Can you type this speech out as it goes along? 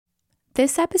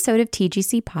This episode of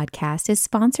TGC Podcast is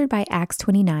sponsored by Acts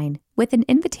 29 with an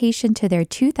invitation to their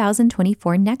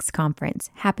 2024 Next Conference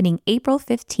happening April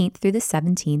 15th through the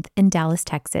 17th in Dallas,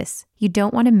 Texas. You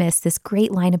don't want to miss this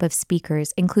great lineup of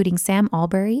speakers, including Sam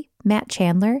Albury, Matt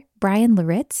Chandler, Brian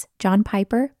Laritz, John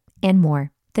Piper, and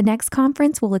more. The Next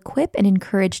Conference will equip and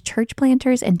encourage church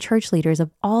planters and church leaders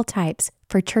of all types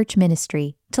for church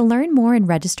ministry. To learn more and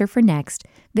register for Next,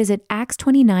 visit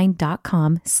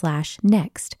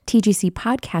acts29.com/next. TGC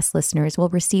podcast listeners will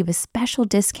receive a special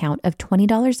discount of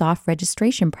 $20 off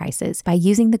registration prices by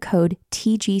using the code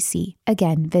TGC.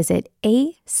 Again, visit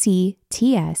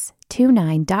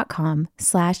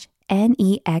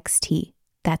acts29.com/next.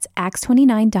 That's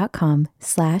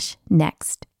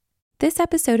acts29.com/next. This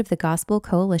episode of the Gospel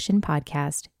Coalition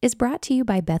podcast is brought to you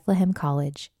by Bethlehem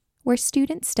College, where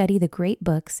students study the great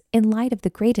books in light of the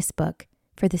greatest book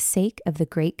for the sake of the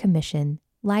Great Commission.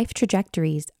 Life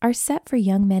trajectories are set for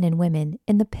young men and women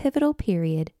in the pivotal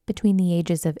period between the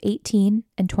ages of 18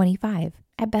 and 25.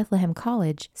 At Bethlehem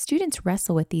College, students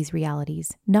wrestle with these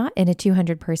realities, not in a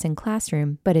 200-person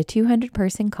classroom, but a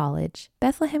 200-person college.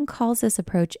 Bethlehem calls this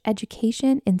approach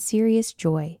education in serious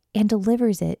joy and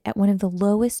delivers it at one of the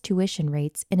lowest tuition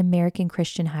rates in American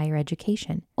Christian higher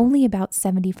education, only about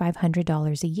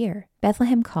 $7,500 a year.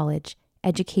 Bethlehem College,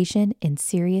 education in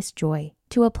serious joy.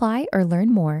 To apply or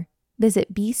learn more,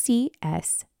 visit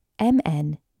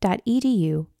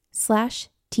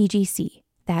bcsmn.edu/TGC.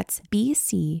 That's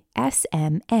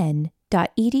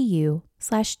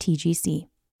bcsmn.edu/TGC.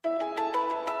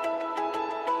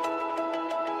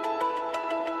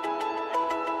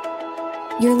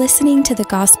 You're listening to the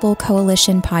Gospel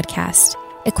Coalition podcast,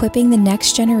 equipping the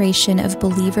next generation of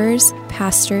believers,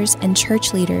 pastors, and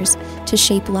church leaders to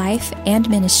shape life and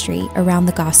ministry around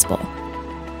the gospel.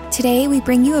 Today, we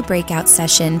bring you a breakout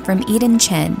session from Eden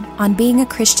Chen on being a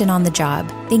Christian on the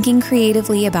job, thinking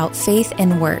creatively about faith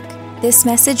and work. This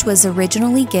message was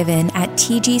originally given at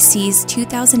TGC's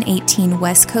 2018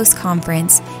 West Coast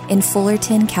Conference in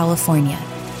Fullerton, California.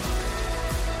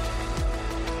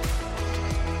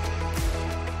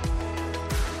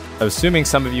 I'm assuming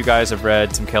some of you guys have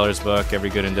read Tim Keller's book, Every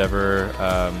Good Endeavor,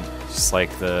 just like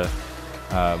the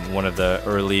one of the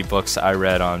early books I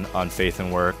read on faith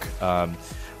and work.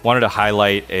 Wanted to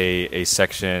highlight a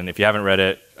section. If you haven't read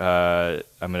it,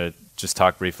 I'm going to just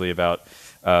talk briefly about.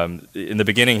 In the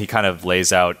beginning, he kind of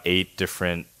lays out 8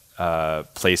 different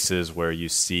places where you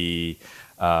see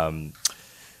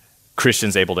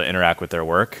Christians able to interact with their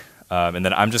work. And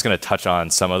then I'm just going to touch on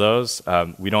some of those.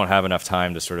 We don't have enough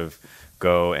time to sort of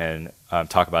go and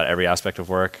talk about every aspect of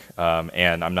work.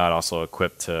 And I'm not also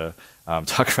equipped to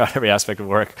talk about every aspect of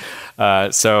work.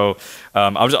 So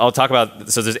I'll talk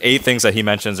about, so there's 8 things that he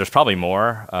mentions. There's probably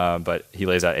more, but he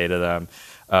lays out 8 of them.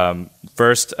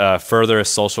 First, further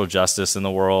social justice in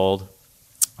the world.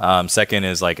 Second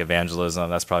is like evangelism.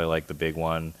 That's probably like the big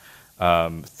one.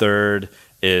 Third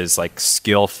is like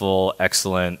skillful,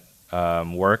 excellent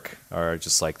work, or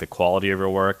just like the quality of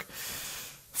your work.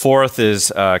 Fourth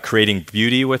is creating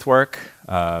beauty with work,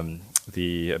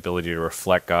 the ability to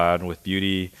reflect God with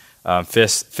beauty.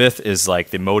 Fifth is like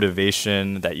the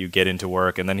motivation that you get into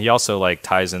work. And then he also like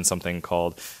ties in something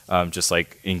called just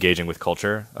like engaging with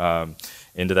culture.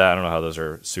 Into that. I don't know how those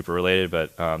are super related,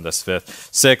 but that's fifth.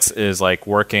 Sixth is like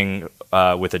working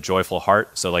with a joyful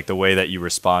heart. So like the way that you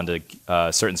respond to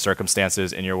certain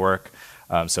circumstances in your work.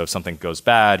 So if something goes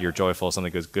bad, you're joyful.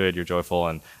 Something goes good, you're joyful.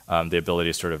 And the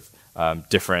ability to sort of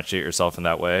differentiate yourself in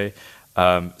that way.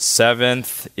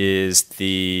 Seventh is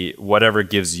the whatever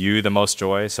gives you the most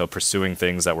joy. So pursuing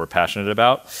things that we're passionate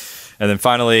about. And then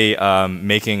finally,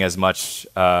 making as much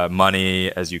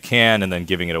money as you can and then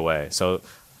giving it away. So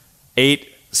 8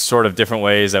 sort of different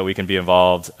ways that we can be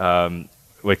involved.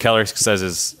 What Keller says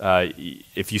is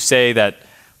if you say that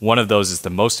one of those is the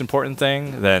most important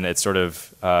thing, then it sort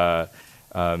of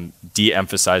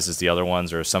de-emphasizes the other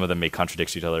ones, or some of them may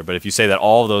contradict each other. But if you say that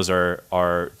all of those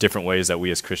are different ways that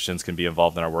we as Christians can be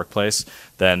involved in our workplace,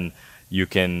 then you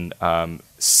can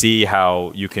see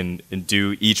how you can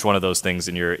do each one of those things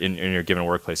in your given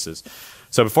workplaces.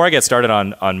 So before I get started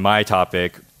on my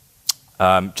topic,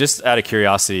 just out of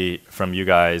curiosity from you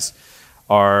guys,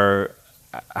 how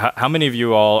many of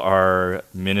you all are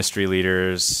ministry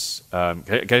leaders? Can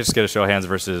I just get a show of hands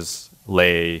versus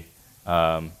lay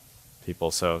people?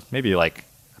 So maybe like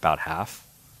about half,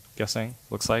 I'm guessing,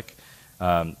 looks like.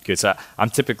 Good. So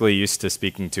I'm typically used to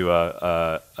speaking to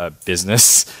a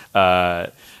business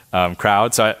crowd.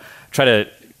 So I try to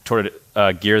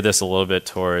gear this a little bit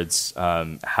towards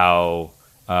how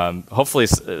hopefully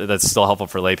that's still helpful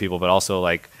for lay people, but also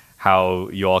like how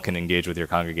you all can engage with your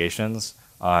congregations.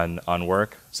 on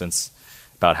work, since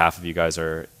about half of you guys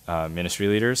are ministry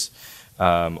leaders,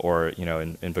 or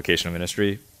in vocational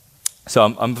ministry. So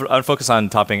I'm focused on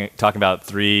talking about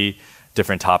 3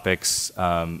 different topics.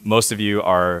 Most of you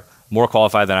are more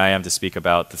qualified than I am to speak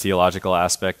about the theological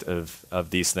aspect of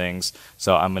these things.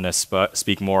 So I'm going to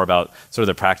speak more about sort of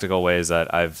the practical ways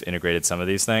that I've integrated some of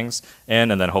these things, and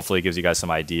then hopefully gives you guys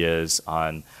some ideas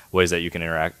on ways that you can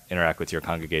interact with your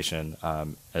congregation,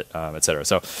 et cetera.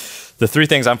 So the 3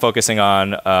 things I'm focusing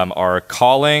on are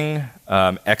calling,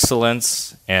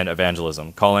 excellence, and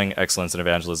evangelism. Calling, excellence, and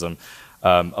evangelism.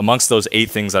 Amongst those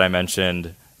 8 things that I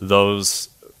mentioned, those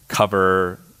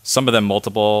cover some of them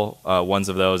multiple ones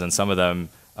of those, and some of them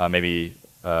maybe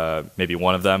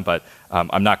one of them, but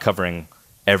I'm not covering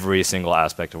every single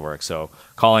aspect of work. So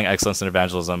calling, excellence, and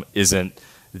evangelism isn't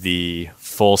the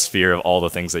full sphere of all the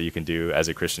things that you can do as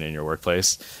a Christian in your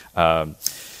workplace.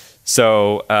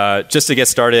 So just to get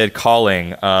started,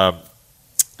 calling.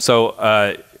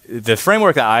 So the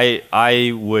framework that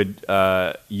I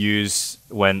would use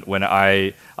when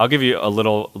I'll give you a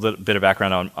little bit of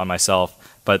background on myself.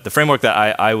 But the framework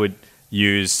that I would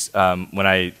use when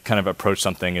I kind of approach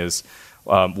something is,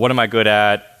 what am I good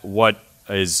at? What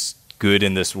is good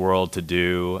in this world to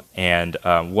do? And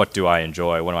what do I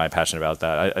enjoy? What am I passionate about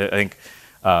that? I think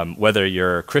whether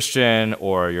you're Christian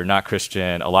or you're not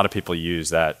Christian, a lot of people use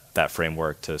that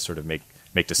framework to sort of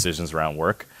make decisions around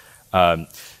work.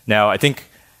 Now, I think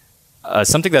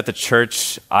something that the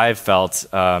church, I've felt,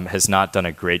 has not done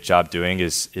a great job doing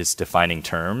is defining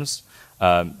terms.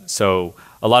 So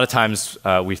a lot of times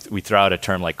we throw out a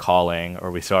term like calling, or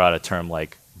we throw out a term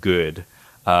like good,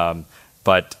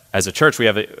 but as a church we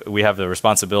have the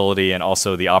responsibility and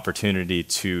also the opportunity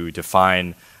to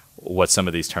define what some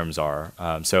of these terms are.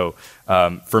 So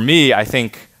for me, I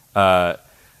think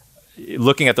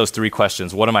looking at those 3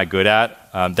 questions, what am I good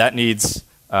at? That needs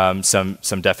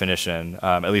some definition,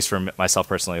 at least for myself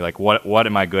personally. Like what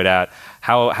am I good at?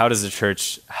 How does the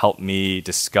church help me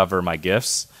discover my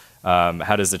gifts?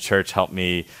 How does the church help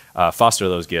me foster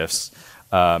those gifts?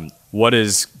 What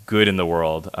is good in the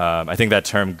world? I think that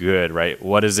term good, right?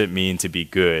 What does it mean to be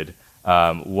good?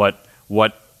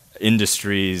 What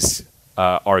industries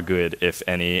are good, if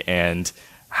any, and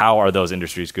how are those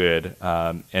industries good?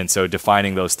 And so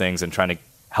defining those things and trying to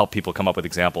help people come up with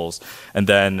examples. And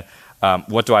then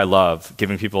what do I love?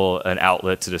 Giving people an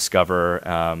outlet to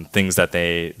discover things that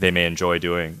they may enjoy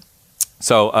doing.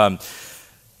 So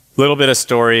little bit of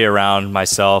story around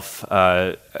myself.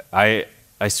 I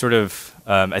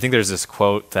think there's this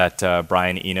quote that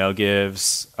Brian Eno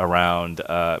gives around.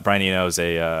 Brian Eno is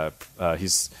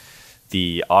he's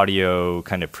the audio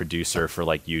kind of producer for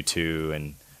like U2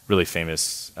 and really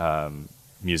famous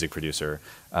music producer.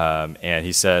 And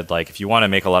he said, like, if you want to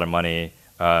make a lot of money,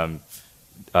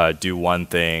 do one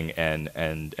thing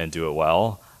and do it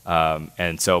well.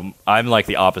 And so I'm like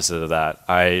the opposite of that.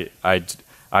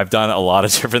 I've done a lot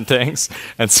of different things,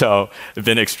 and so I've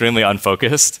been extremely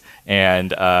unfocused,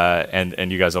 and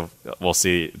you guys will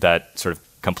see that sort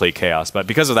of complete chaos. But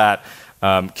because of that,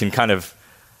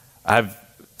 I've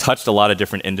touched a lot of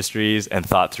different industries and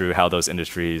thought through how those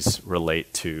industries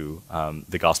relate to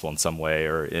the gospel in some way,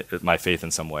 or my faith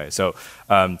in some way. So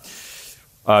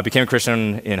became a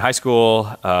Christian in high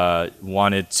school,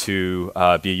 wanted to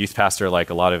be a youth pastor like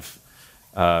a lot of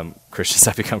Christians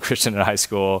that become Christian in high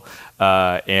school.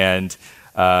 And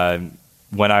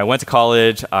when I went to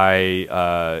college,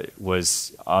 I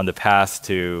was on the path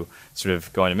to sort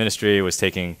of going to ministry, was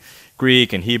taking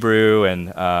Greek and Hebrew and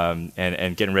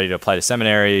getting ready to apply to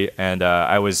seminary. And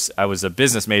I was a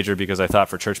business major because I thought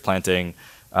for church planting,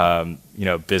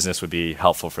 business would be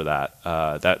helpful for that.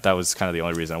 That was kind of the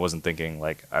only reason. I wasn't thinking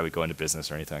like I would go into business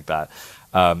or anything like that.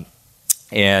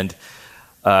 And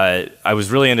I was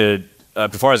really into,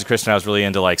 before I was a Christian, I was really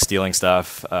into like stealing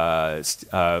stuff.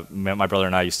 My brother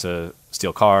and I used to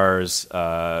steal cars.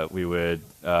 We would,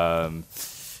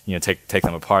 take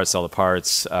them apart, sell the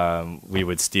parts. We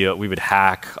would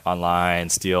hack online,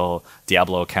 steal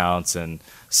Diablo accounts, and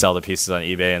sell the pieces on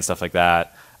eBay and stuff like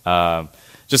that.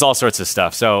 Just all sorts of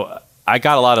stuff. So I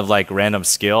got a lot of like random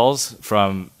skills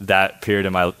from that period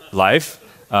in my life.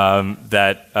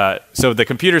 So the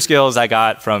computer skills I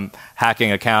got from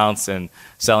hacking accounts and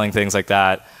selling things like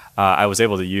that, I was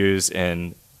able to use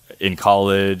in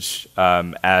college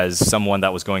as someone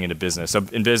that was going into business. So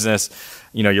in business,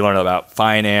 you learn about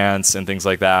finance and things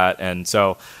like that. And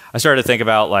so I started to think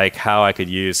about like how I could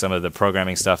use some of the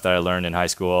programming stuff that I learned in high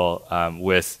school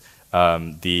with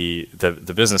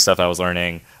the business stuff I was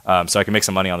learning, so I could make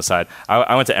some money on the side.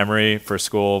 I went to Emory for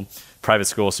school, private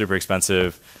school, super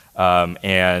expensive.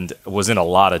 and was in a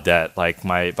lot of debt. Like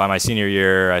by my senior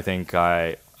year, I think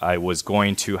I was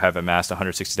going to have amassed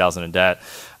 $160,000 in debt.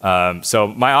 So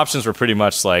my options were pretty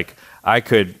much like I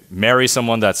could marry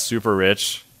someone that's super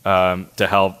rich to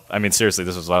help. I mean, seriously,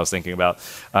 this was what I was thinking about,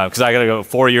 because I got to go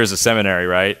 4 years of seminary,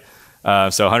 right?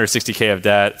 So $160K of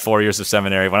debt, 4 years of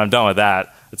seminary. When I'm done with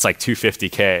that, it's like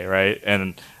 $250K, right?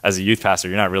 And as a youth pastor,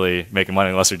 you're not really making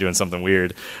money unless you're doing something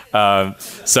weird.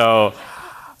 So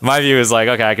my view is like,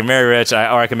 okay, I can marry rich, or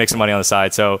I can make some money on the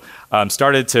side. So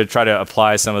started to try to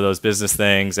apply some of those business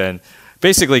things, and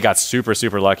basically got super,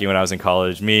 super lucky when I was in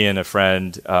college. Me and a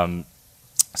friend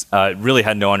really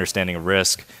had no understanding of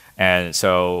risk. And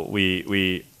so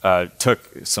we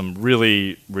took some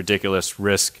really ridiculous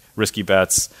risky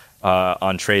bets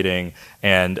on trading.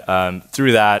 And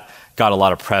through that, got a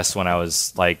lot of press when I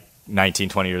was like 19,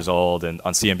 20 years old, and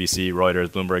on CNBC, Reuters,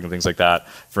 Bloomberg, and things like that,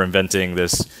 for inventing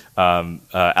this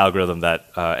algorithm that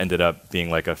ended up being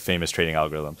like a famous trading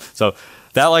algorithm. So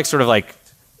that like sort of like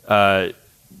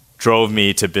drove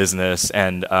me to business.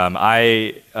 And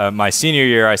my senior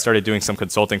year, I started doing some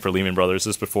consulting for Lehman Brothers.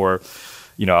 This before,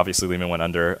 obviously Lehman went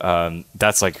under.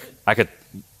 That's like, I could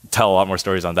tell a lot more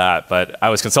stories on that, but I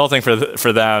was consulting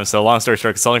for them. So long story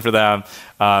short, consulting for them,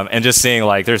 and just seeing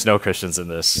like there's no Christians in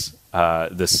this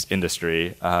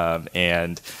industry.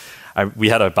 And we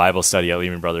had a Bible study at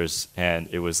Lehman Brothers, and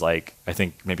it was like, I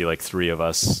think maybe like 3 of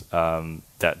us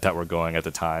that were going at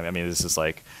the time. I mean, this is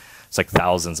like, it's like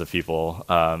thousands of people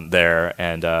there.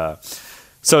 And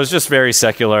so it's just very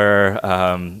secular.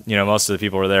 Most of the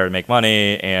people were there to make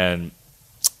money, and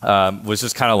was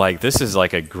just kind of like, this is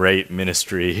like a great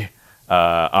ministry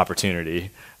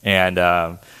opportunity.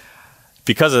 And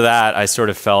because of that, I sort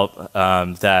of felt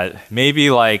that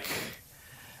maybe like,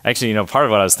 actually, part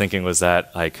of what I was thinking was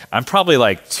that like, I'm probably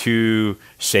like too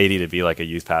shady to be like a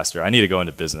youth pastor. I need to go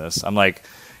into business. I'm like,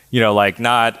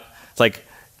 not like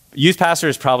youth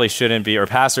pastors probably shouldn't be, or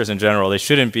pastors in general, they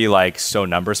shouldn't be like so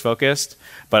numbers focused.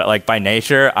 But like by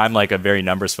nature, I'm like a very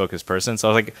numbers focused person. So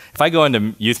I was like, if I go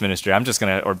into youth ministry, I'm just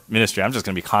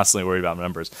gonna be constantly worried about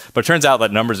numbers. But it turns out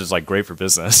that numbers is like great for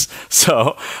business.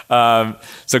 So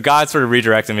God sort of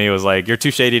redirected me. It was like, you're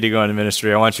too shady to go into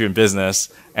ministry. I want you in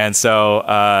business. And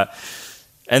so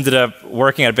ended up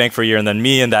working at a bank for a year. And then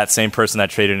me and that same person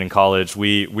that traded in college,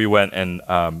 we went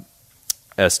and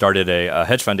started a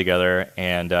hedge fund together.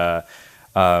 And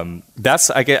that's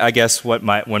I guess what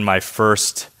my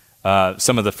first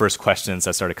some of the first questions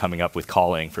that started coming up with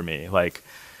calling for me. Like,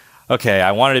 okay,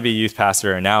 I wanted to be a youth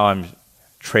pastor, and now I'm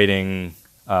trading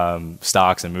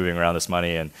stocks and moving around this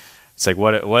money. And it's like,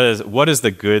 what is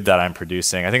the good that I'm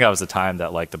producing? I think that was the time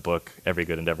that like the book Every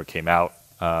Good Endeavor came out.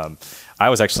 I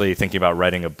was actually thinking about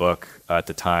writing a book at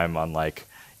the time on like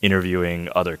interviewing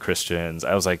other Christians.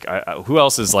 I was like, who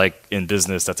else is like in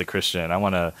business that's a Christian? I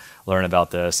want to learn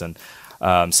about this. And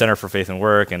Center for Faith and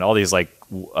Work and all these like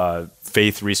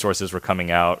faith resources were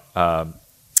coming out,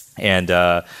 and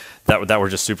that were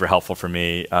just super helpful for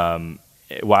me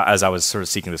as I was sort of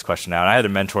seeking this question out. And I had a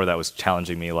mentor that was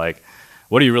challenging me, like,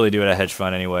 what do you really do at a hedge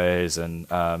fund anyways? And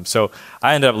so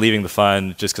I ended up leaving the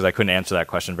fund just because I couldn't answer that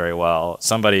question very well.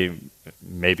 Somebody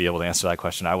may be able to answer that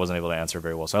question. I wasn't able to answer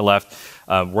very well. So I left,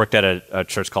 worked at a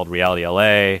church called Reality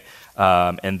LA,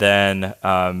 and then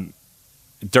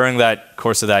during that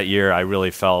course of that year, I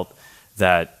really felt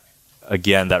that,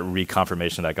 again, that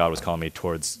reconfirmation that God was calling me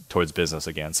towards business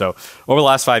again. So over the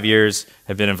last 5 years,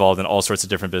 I've been involved in all sorts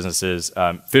of different businesses.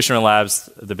 Fisherman Labs,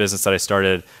 the business that I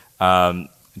started,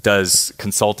 does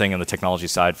consulting on the technology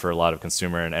side for a lot of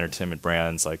consumer and entertainment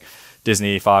brands like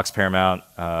Disney, Fox, Paramount,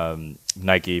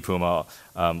 Nike, Puma,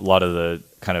 a lot of the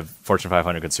kind of Fortune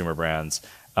 500 consumer brands.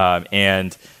 So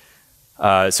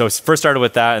first started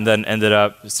with that, and then ended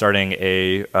up starting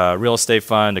a real estate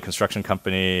fund, a construction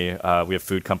company. We have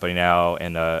food company now,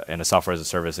 and a software as a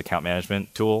service account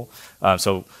management tool.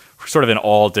 So we're sort of in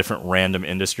all different random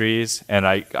industries. And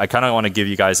I kind of want to give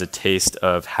you guys a taste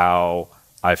of how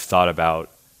I've thought about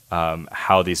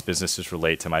how these businesses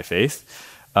relate to my faith.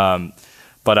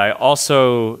 But I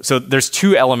also, so there's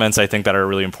 2 elements I think that are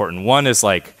really important. One is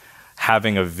like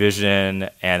having a vision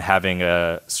and having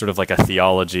a sort of like a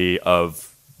theology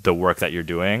of the work that you're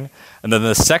doing. And then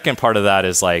the second part of that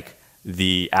is like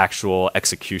the actual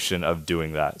execution of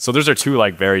doing that. So those are 2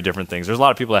 like very different things. There's a lot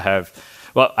of people that have,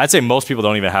 well, I'd say most people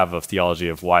don't even have a theology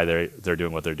of why they're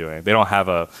doing what they're doing. They don't have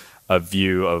a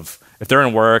view of, if they're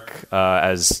in work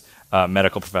as a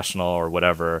medical professional or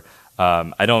whatever,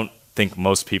 I don't think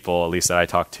most people, at least that I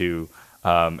talk to,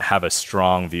 have a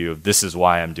strong view of this is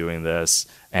why I'm doing this,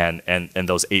 and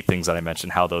those 8 things that I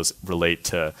mentioned, how those relate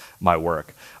to my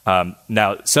work.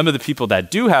 Now, some of the people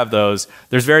that do have those,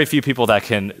 there's very few people that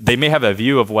they may have a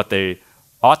view of what they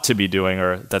ought to be doing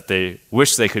or that they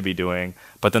wish they could be doing,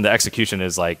 but then the execution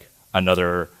is like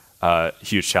another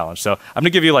huge challenge. So I'm going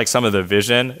to give you like some of the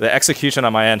vision. The execution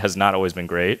on my end has not always been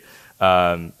great.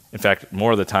 In fact,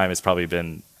 more of the time it's probably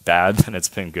been bad than it's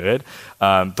been good.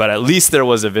 But at least there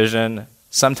was a vision.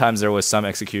 Sometimes there was some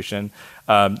execution.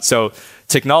 So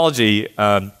technology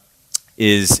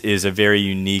is a very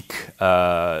unique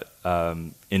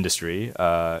industry,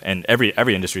 and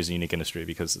every industry is a unique industry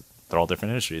because they're all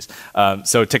different industries.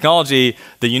 So technology,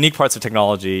 the unique parts of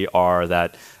technology are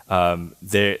that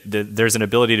there's an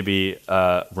ability to be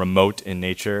remote in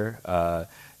nature.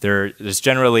 There's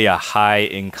generally a high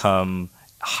income,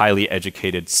 highly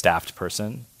educated, staffed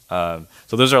person. So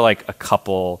those are like a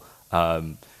couple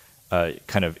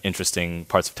kind of interesting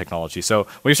parts of technology. So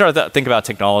when you start to think about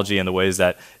technology and the ways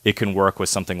that it can work with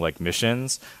something like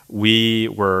missions, we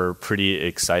were pretty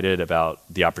excited about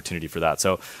the opportunity for that.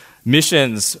 So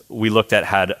missions we looked at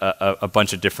had a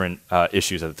bunch of different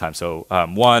issues at the time. So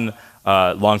one,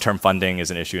 long-term funding is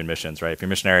an issue in missions, right? If you're a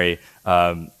missionary,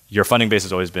 your funding base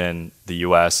has always been the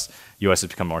U.S. U.S. has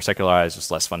become more secularized, just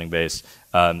less funding base.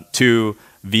 2,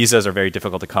 visas are very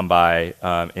difficult to come by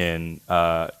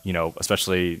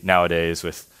especially nowadays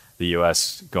with the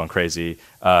U.S. going crazy.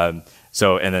 And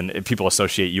then people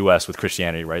associate U.S. with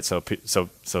Christianity, right? So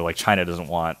like China doesn't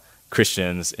want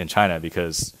Christians in China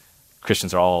because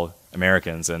Christians are all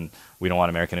Americans and we don't want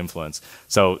American influence.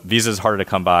 So visas harder to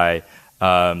come by.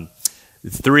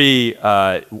 3,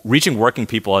 reaching working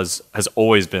people has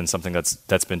always been something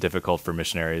that's been difficult for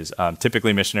missionaries.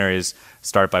 Typically, missionaries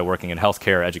start by working in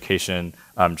healthcare, education,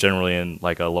 generally in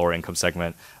like a lower income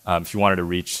segment. If you wanted to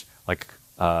reach like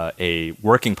a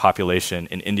working population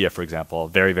in India, for example,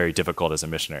 very, very difficult as a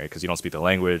missionary because you don't speak the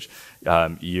language.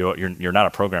 You're not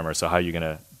a programmer, so how are you going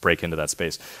to break into that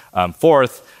space?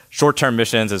 4th, short-term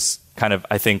missions has kind of,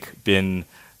 I think,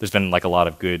 there's been like a lot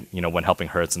of good, when helping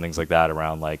hurts and things like that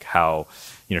around like how,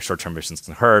 short-term missions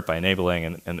can hurt by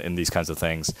enabling and these kinds of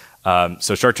things.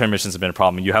 So short-term missions have been a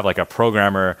problem. You have like a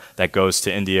programmer that goes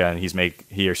to India and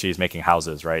he or she is making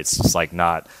houses, right? It's just like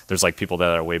there's like people that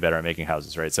are way better at making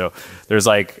houses, right? So there's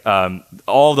like,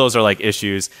 all of those are like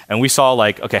issues. And we saw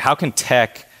like, okay, how can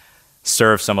tech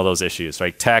serve some of those issues,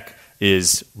 right? Tech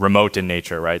is remote in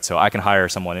nature, right? So I can hire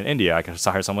someone in India, I can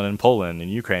hire someone in Poland, in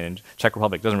Ukraine, in Czech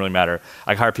Republic, doesn't really matter.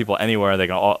 I can hire people anywhere, they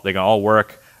can all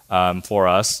work for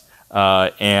us.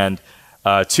 And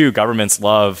 2, governments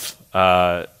love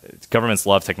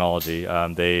technology.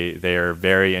 They are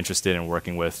very interested in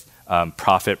working with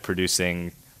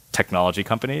profit-producing technology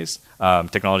companies.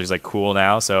 Technology is like cool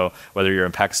now, so whether you're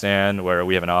in Pakistan, where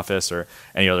we have an office, or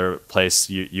any other place,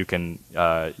 you can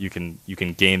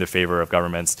gain the favor of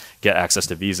governments, get access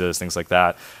to visas, things like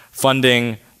that.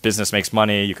 Funding, business makes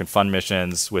money. You can fund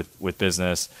missions with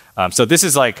business. So this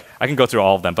is like, I can go through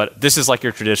all of them, but this is like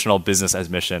your traditional business as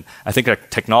mission. I think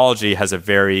that technology has a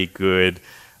very good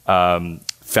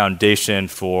foundation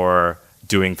for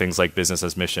doing things like business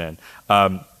as mission.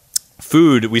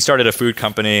 Food, we started a food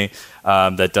company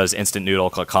that does instant noodle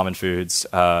called Common Foods.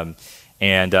 And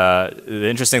the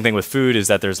interesting thing with food is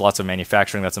that there's lots of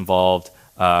manufacturing that's involved.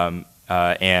 And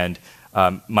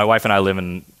my wife and I live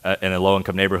in a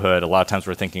low-income neighborhood. A lot of times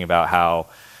we're thinking about how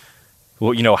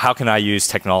can I use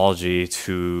technology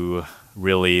to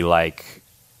really like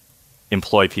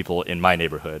employ people in my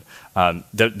neighborhood.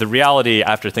 The reality,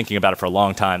 after thinking about it for a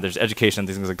long time, there's education and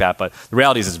things like that, but the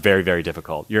reality is it's very, very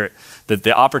difficult.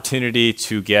 The opportunity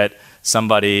to get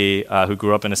somebody who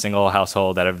grew up in a single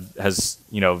household that has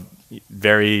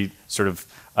very sort of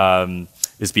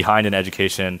is behind in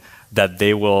education, that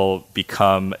they will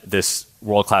become this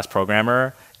world-class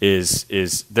programmer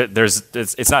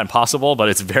it's not impossible, but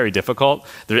it's very difficult.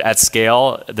 At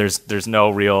scale, there's no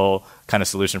real kind of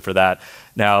solution for that.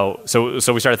 Now, so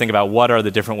we started thinking about what are the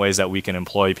different ways that we can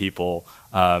employ people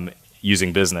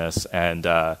using business, and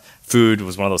food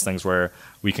was one of those things where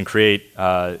we can create.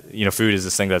 Food is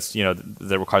this thing that's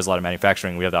that requires a lot of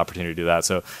manufacturing. We have the opportunity to do that.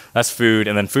 So that's food,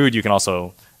 and then food you can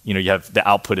also you have the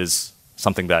output is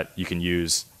something that you can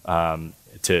use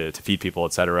to feed people,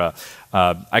 et cetera.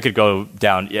 I could go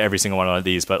down every single one of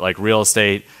these, but like real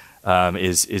estate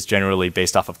is generally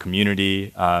based off of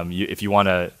community. If you want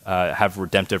to have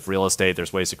redemptive real estate,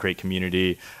 there's ways to create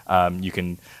community. You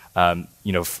can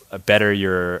better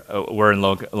your. We're in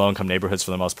low-income neighborhoods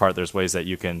for the most part. There's ways that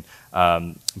you can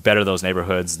better those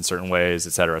neighborhoods in certain ways,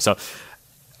 et cetera. So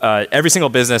every single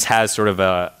business has sort of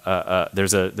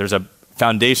there's a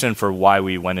foundation for why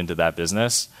we went into that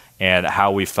business and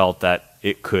how we felt that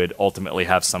it could ultimately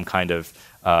have some kind of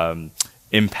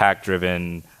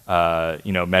impact-driven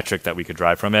metric that we could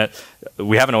drive from it.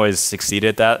 We haven't always succeeded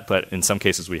at that, but in some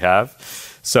cases we have.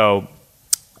 So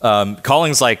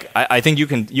Calling's I think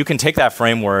you can take that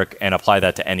framework and apply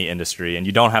that to any industry, and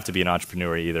you don't have to be an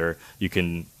entrepreneur either. You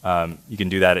can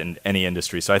do that in any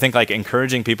industry. So I think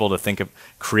encouraging people to think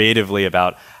creatively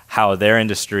about how their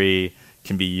industry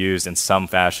can be used in some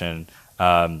fashion.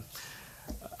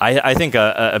 I think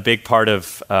a big part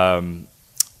of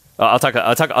I'll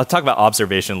talk about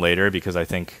observation later, because I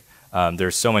think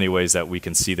there's so many ways that we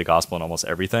can see the gospel in almost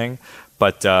everything.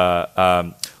 But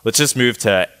let's just move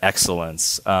to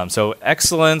excellence. So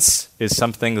excellence is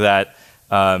something that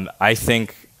I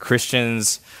think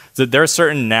Christians, there are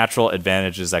certain natural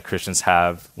advantages that Christians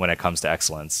have when it comes to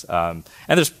excellence. And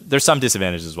there's some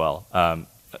disadvantages as well.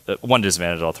 One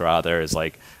disadvantage I'll throw out there is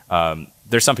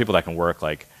there's some people that can work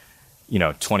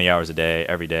 20 hours a day,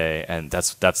 every day, and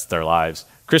that's their lives.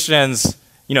 Christians,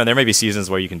 there may be seasons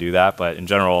where you can do that, but in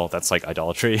general, that's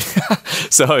idolatry.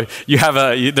 So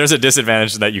there's a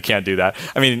disadvantage that you can't do that.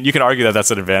 I mean, you can argue that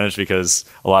that's an advantage because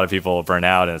a lot of people burn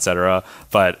out, and et cetera.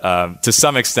 But to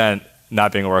some extent,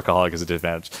 not being a workaholic is a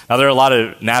disadvantage. Now, there are a lot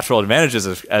of natural advantages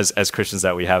as Christians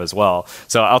that we have as well.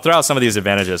 So I'll throw out some of these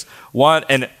advantages. One,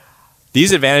 and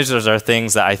these advantages are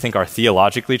things that I think are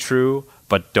theologically true,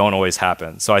 but don't always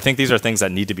happen. So I think these are things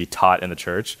that need to be taught in the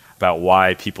church about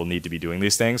why people need to be doing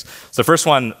these things. So the first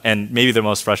one, and maybe the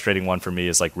most frustrating one for me,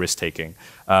 is risk-taking.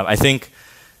 I think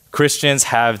Christians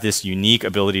have this unique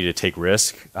ability to take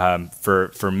risk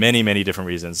for many, many different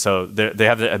reasons. So they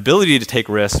have the ability to take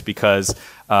risk because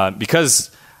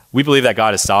we believe that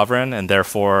God is sovereign, and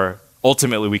therefore,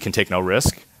 ultimately, we can take no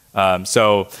risk.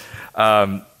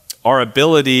 Our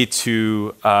ability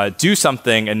to do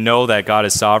something and know that God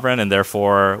is sovereign, and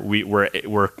therefore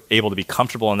we're able to be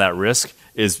comfortable in that risk,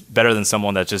 is better than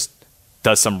someone that just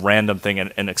does some random thing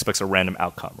and expects a random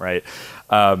outcome, right?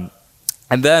 And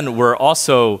then we're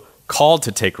also called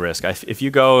to take risk. If you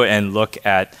go and look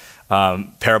at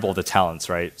Parable of the Talents,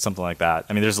 right? Something like that.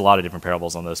 I mean, there's a lot of different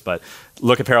parables on this, but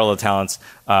look at Parable of the Talents.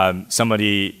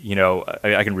 Somebody,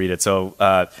 I can read it.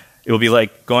 So it will be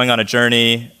like going on a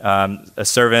journey, a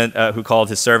servant who called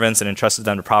his servants and entrusted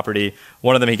them to property.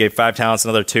 One of them he gave 5 talents,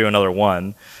 another 2, another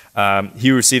 1. He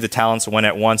who received the talents went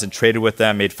at once and traded with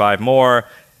them, made 5 more.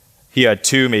 He had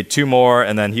 2, made 2 more,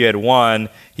 and then he had 1.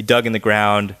 He dug in the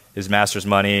ground his master's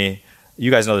money.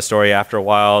 You guys know the story. After a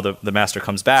while, the master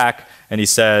comes back, and he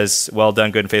says, "Well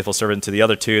done, good and faithful servant," to the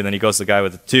other 2. And then he goes to the guy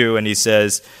with the 2, and he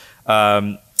says,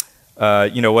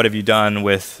 what have you done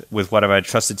with what have I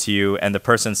trusted to you? And the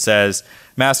person says,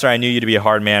 "Master, I knew you to be a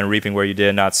hard man, reaping where you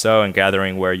did not sow and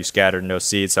gathering where you scattered no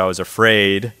seed. So I was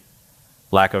afraid,"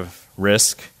 lack of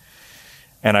risk,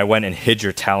 "and I went and hid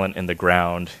your talent in the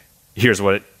ground. Here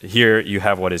you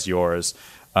have what is yours."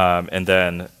 And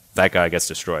then that guy gets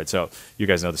destroyed. So you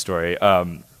guys know the story.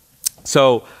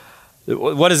 So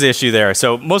what is the issue there?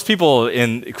 So most people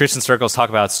in Christian circles talk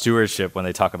about stewardship when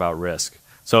they talk about risk.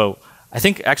 So I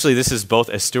think actually this is both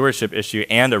a stewardship issue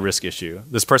and a risk issue.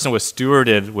 This person was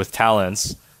stewarded with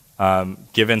talents,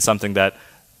 given something that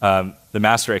the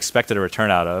master expected a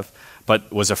return out of,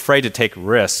 but was afraid to take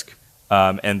risk,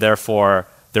 and therefore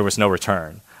there was no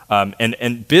return.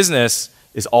 And business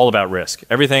is all about risk.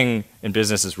 Everything in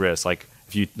business is risk.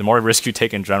 The more risk you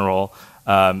take in general,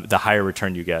 the higher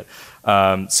return you get.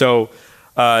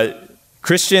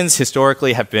 Christians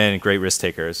historically have been great risk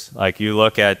takers. You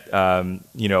look at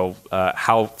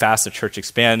how fast the church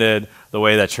expanded, the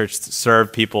way that church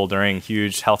served people during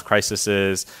huge health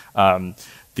crises,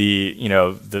 the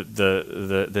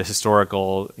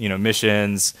historical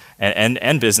missions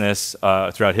and business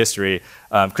throughout history.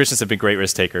 Christians have been great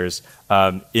risk takers.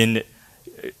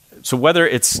 So whether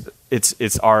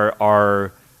it's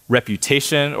our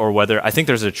reputation, or whether I think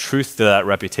there's a truth to that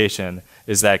reputation,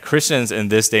 is that Christians in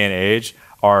this day and age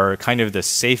are kind of the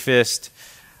safest,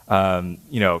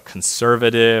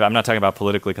 conservative. I'm not talking about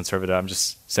politically conservative. I'm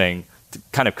just saying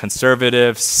kind of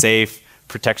conservative, safe,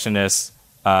 protectionist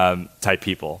type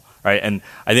people, right? And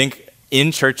I think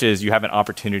in churches you have an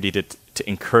opportunity to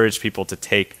encourage people to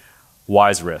take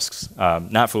wise risks,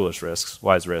 not foolish risks,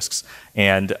 wise risks.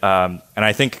 And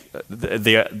I think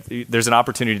there's an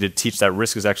opportunity to teach that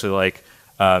risk is actually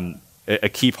a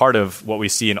key part of what we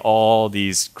see in all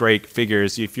these great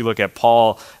figures. If you look at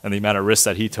Paul and the amount of risks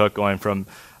that he took going from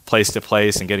place to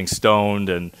place and getting stoned,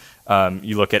 and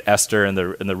you look at Esther and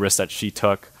the risks that she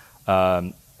took,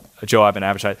 Joab and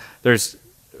Abishai, there's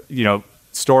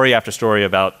story after story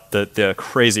about the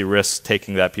crazy risk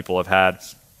taking that people have had.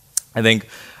 I think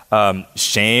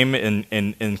Shame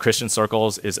in Christian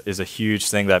circles is a huge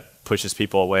thing that pushes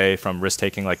people away from risk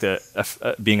taking, like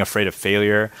being afraid of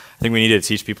failure. I think we need to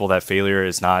teach people that failure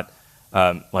is not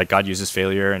like God uses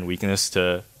failure and weakness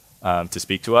to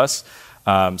speak to us.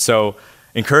 So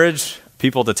encourage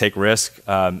people to take risk.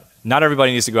 Not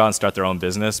everybody needs to go out and start their own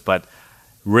business, but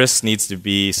risk needs to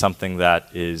be something that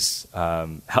is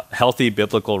healthy.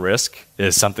 Biblical risk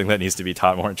is something that needs to be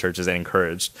taught more in churches and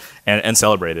encouraged and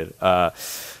celebrated.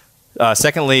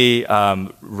 Secondly,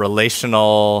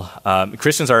 relational.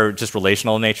 Christians are just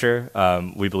relational in nature.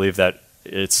 We believe that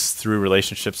it's through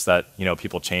relationships that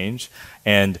people change.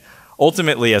 And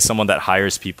ultimately, as someone that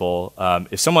hires people,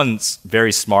 if someone's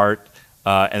very smart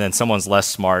and then someone's less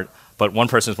smart, but one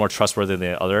person is more trustworthy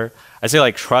than the other, I'd say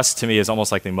like trust to me is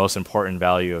almost like the most important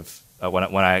value of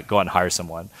when I go out and hire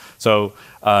someone. So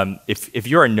if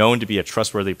you are known to be a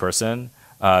trustworthy person,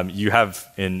 you have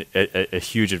a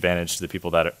huge advantage to the people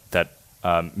that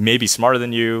may be smarter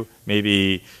than you,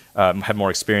 maybe have more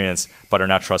experience, but are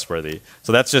not trustworthy.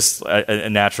 So that's just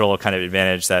a natural kind of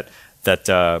advantage that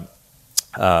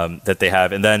they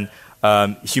have. And then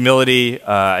humility,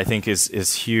 I think,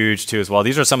 is huge too as well.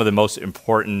 These are some of the most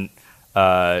important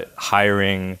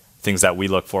hiring things that we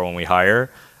look for when we hire.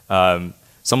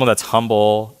 Someone that's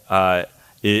humble.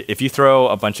 If you throw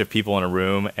a bunch of people in a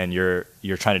room and you're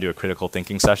trying to do a critical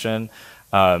thinking session,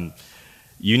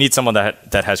 you need someone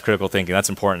that has critical thinking. That's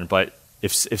important. But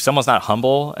if someone's not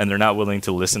humble and they're not willing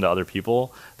to listen to other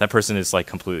people, that person is like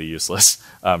completely useless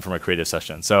from a creative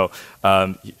session. So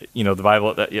the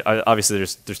Bible, obviously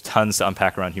there's tons to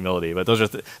unpack around humility, but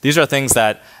these are things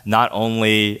that not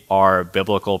only are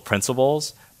biblical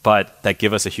principles, but that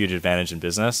give us a huge advantage in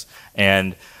business.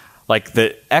 And like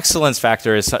the excellence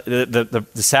factor is the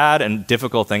sad and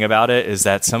difficult thing about it is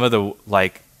that some of the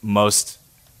like most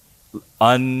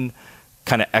kind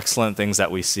of excellent things that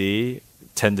we see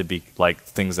tend to be like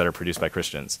things that are produced by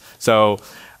Christians. So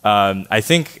I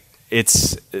think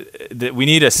it's that we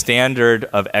need a standard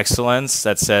of excellence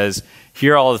that says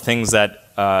here are all the things that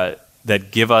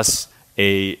give us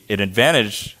an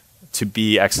advantage to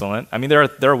be excellent. I mean, there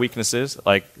are weaknesses,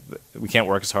 like we can't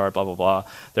work as hard, blah, blah, blah.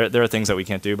 There are things that we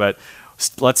can't do, but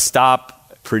let's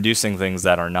stop producing things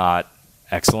that are not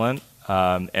excellent.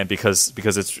 And because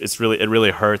it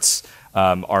really hurts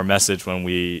our message when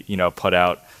we put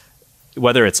out,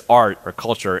 whether it's art or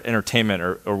culture, or entertainment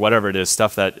or whatever it is,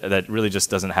 stuff that really just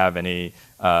doesn't have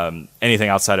anything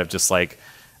outside of just like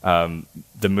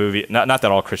the movie. Not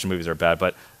that all Christian movies are bad,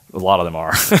 but a lot of them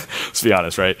are, let's be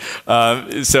honest, right?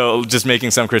 So just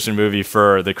making some Christian movie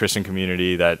for the Christian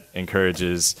community that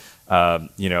encourages,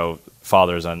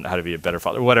 fathers on how to be a better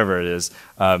father, whatever it is.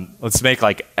 Let's make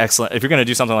like excellent, if you're going to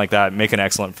do something like that, make an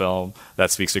excellent film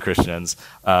that speaks to Christians.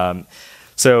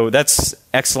 So that's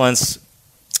excellence.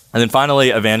 And then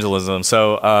finally, evangelism.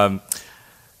 So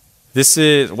this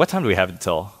is, what time do we have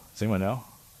until? Does anyone know?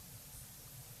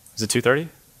 Is it 2:30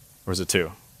 or is it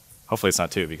 2? Hopefully it's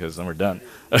not 2 because then we're done.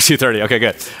 2:30. Okay,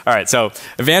 good. All right. So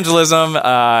evangelism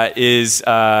is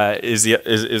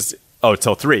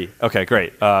till 3. Okay,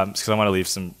 great. Because I want to leave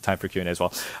some time for Q&A as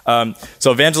well.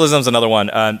 So evangelism is another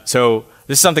one. So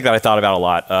this is something that I thought about a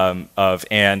lot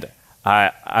and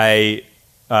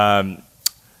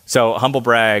so humble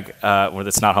brag, well,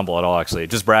 that's not humble at all actually.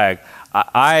 Just brag.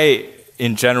 I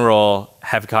in general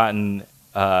have gotten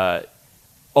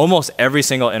almost every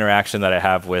single interaction that I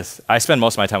have I spend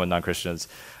most of my time with non-Christians.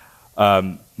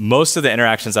 Most of the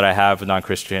interactions that I have with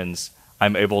non-Christians,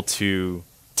 I'm able to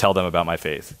tell them about my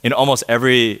faith in almost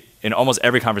every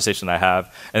conversation I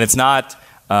have. And it's not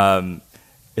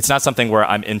something where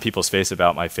I'm in people's face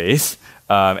about my faith.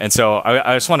 And so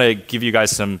I just want to give you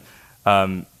guys some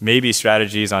maybe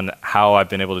strategies on how I've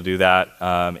been able to do that.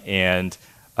 And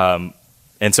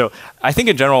so I think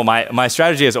in general, my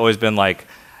strategy has always been like,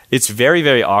 it's very,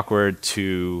 very awkward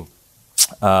to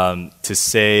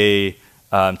say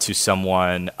to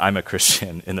someone, I'm a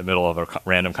Christian in the middle of a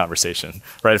random conversation,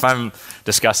 right? If I'm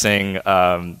discussing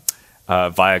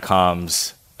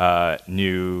Viacom's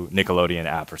new Nickelodeon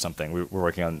app or something, we're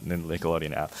working on the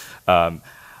Nickelodeon app.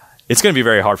 It's going to be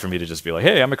very hard for me to just be like,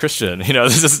 hey, I'm a Christian.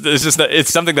 It's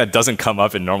something that doesn't come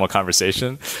up in normal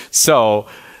conversation. So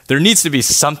there needs to be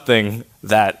something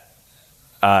that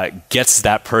gets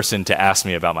that person to ask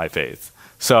me about my faith.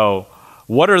 So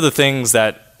what are the things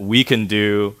that we can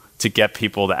do to get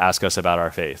people to ask us about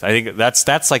our faith? I think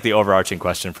that's like the overarching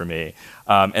question for me.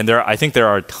 And I think there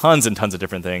are tons and tons of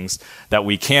different things that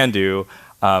we can do,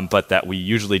 but that we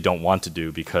usually don't want to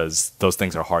do because those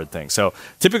things are hard things. So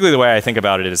typically the way I think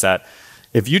about it is that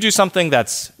if you do something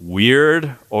that's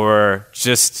weird or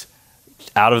just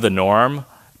out of the norm,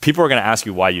 people are going to ask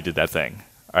you why you did that thing,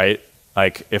 right?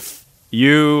 Like if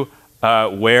you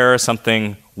wear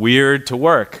something weird to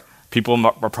work, people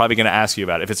are probably going to ask you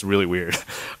about it if it's really weird.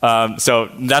 So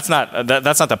that's not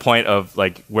the point of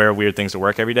like wear weird things to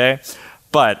work every day.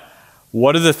 But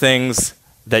what are the things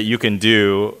that you can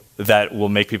do that will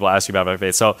make people ask you about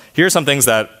faith? So here are some things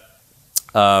that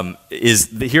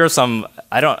here are some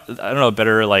I don't know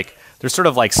better like. There's sort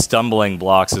of like stumbling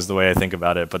blocks is the way I think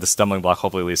about it, but the stumbling block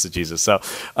hopefully leads to Jesus. So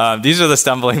these are the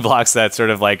stumbling blocks that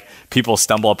sort of like people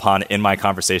stumble upon in my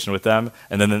conversation with them,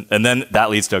 and then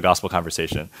that leads to a gospel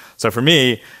conversation. So for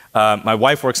me, my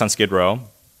wife works on Skid Row,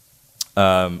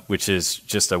 which is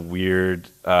just a weird.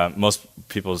 Most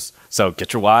people's so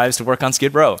get your wives to work on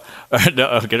Skid Row, or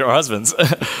get your husbands.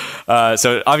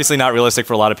 So obviously not realistic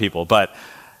for a lot of people, but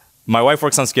my wife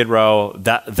works on Skid Row.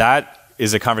 That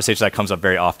is a conversation that comes up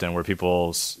very often where people,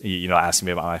 ask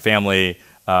me about my family.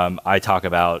 I talk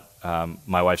about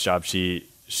my wife's job. She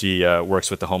works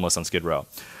with the homeless on Skid Row.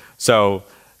 So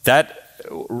that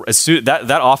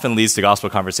often leads to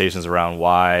gospel conversations around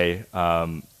why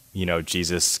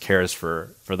Jesus cares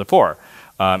for the poor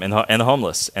and the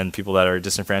homeless and people that are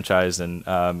disenfranchised and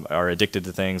are addicted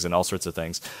to things and all sorts of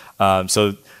things.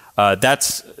 So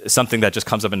that's something that just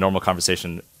comes up in normal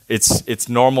conversation. It's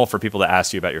normal for people to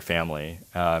ask you about your family,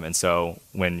 and so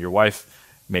when your wife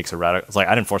makes a radical, it's like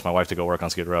I didn't force my wife to go work on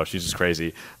Skid Row; she's just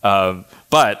crazy.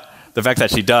 But the fact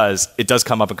that she does, it does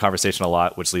come up in conversation a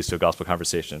lot, which leads to a gospel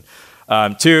conversation.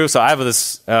 Two, so I have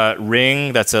this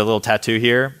ring that's a little tattoo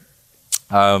here.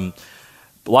 A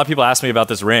lot of people ask me about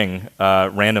this ring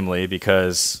randomly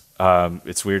because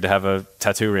it's weird to have a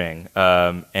tattoo ring,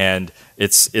 and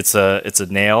it's a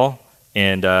nail.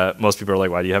 And most people are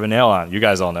like, why do you have a nail on? You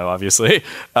guys all know, obviously.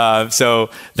 So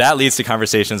that leads to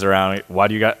conversations around why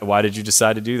did you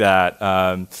decide to do that?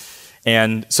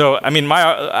 And so, I mean,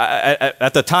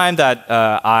 at the time that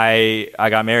I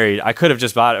got married, I could have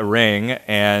just bought a ring,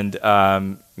 and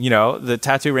the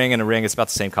tattoo ring and a ring, it's about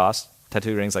the same cost.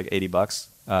 Tattoo ring's like $80.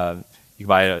 You can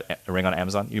buy a ring on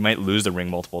Amazon. You might lose the ring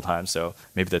multiple times, so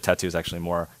maybe the tattoo is actually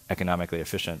more economically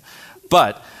efficient.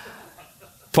 But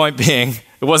point being,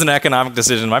 it wasn't an economic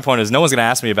decision. My point is no one's going to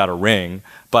ask me about a ring,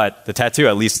 but the tattoo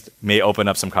at least may open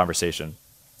up some conversation.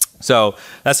 So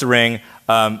that's the ring.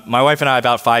 My wife and I,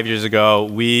 about 5 years ago,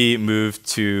 we moved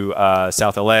to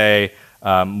South LA,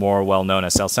 more well known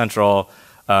as South Central.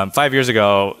 5 years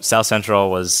ago, South Central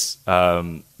was a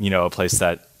place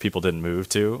that people didn't move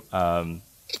to,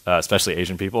 especially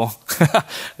Asian people.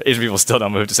 Asian people still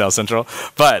don't move to South Central,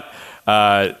 but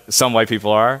some white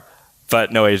people are.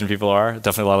 But no Asian people are.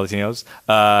 Definitely a lot of Latinos.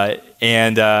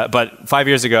 But 5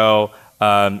 years ago,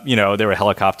 there were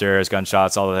helicopters,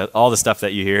 gunshots, all the stuff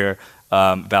that you hear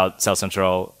about South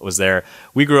Central was there.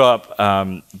 We grew up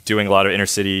doing a lot of inner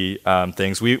city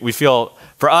things. We feel,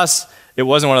 for us, it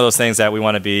wasn't one of those things that we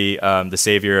want to be the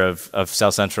savior of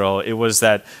South Central. It was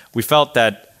that we felt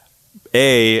that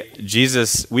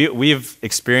Jesus. We've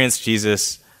experienced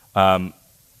Jesus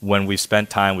when we've spent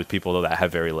time with people that have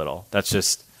very little. That's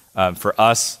just. For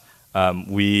us,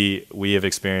 we have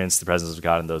experienced the presence of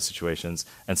God in those situations,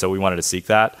 and so we wanted to seek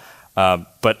that.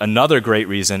 But another great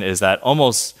reason is that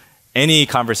almost any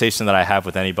conversation that I have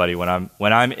with anybody, when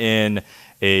I'm in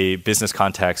a business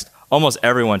context, almost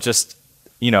everyone just,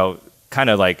 kind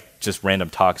of like just random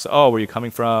talks. Oh, where are you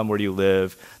coming from? Where do you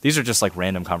live? These are just like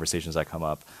random conversations that come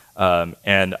up,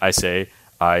 and I say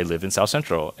I live in South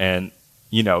Central, and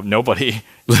nobody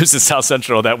lives in South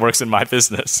Central that works in my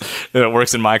business, that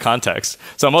works in my context.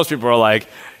 So most people are like,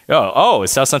 "Oh,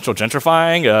 is South Central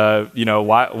gentrifying?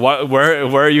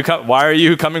 Why are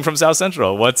you coming from South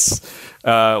Central? What's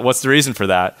the reason for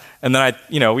that?" And then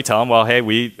we tell them, well, hey,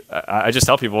 I just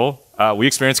tell people we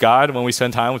experience God when we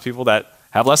spend time with people that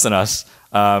have less than us,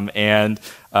 and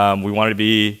we wanted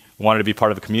to be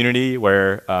part of a community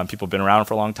where people have been around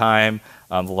for a long time.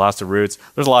 The loss of roots.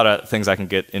 There's a lot of things I can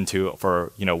get into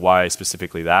for why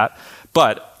specifically that,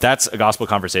 but that's a gospel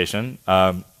conversation.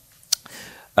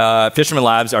 Fisherman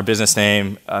Labs, our business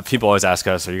name. People always ask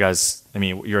us, "Are you guys? I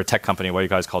mean, you're a tech company. Why are you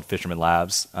guys called Fisherman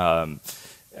Labs?"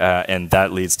 And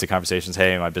that leads to conversations.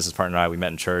 Hey, my business partner and I, we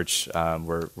met in church.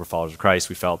 We're followers of Christ.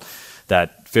 We felt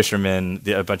that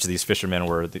a bunch of these fishermen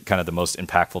were kind of the most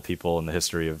impactful people in the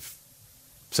history of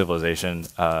civilization.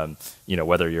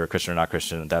 Whether you're a Christian or not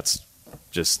Christian, that's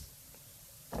just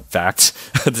fact.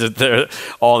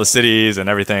 All the cities and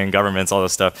everything, governments, all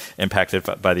this stuff impacted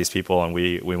by these people, and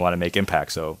we want to make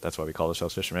impact. So that's why we call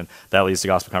ourselves fishermen. That leads to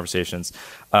gospel conversations.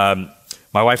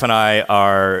 My wife and I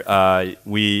are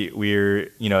we're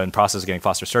in process of getting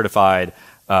foster certified.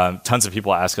 Tons of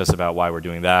people ask us about why we're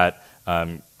doing that.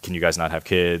 Can you guys not have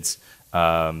kids?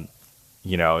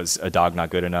 Is a dog not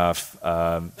good enough?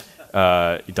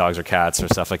 Dogs or cats or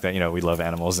stuff like that. We love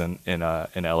animals in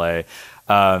LA.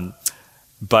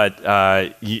 But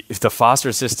the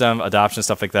foster system, adoption,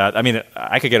 stuff like that. I mean,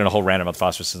 I could get in a whole rant about the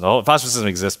foster system. The foster system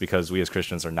exists because we as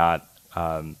Christians are not,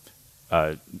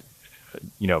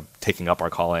 taking up our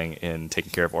calling in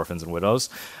taking care of orphans and widows.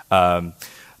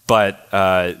 But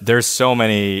there's so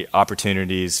many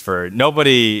opportunities for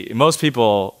most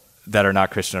people that are not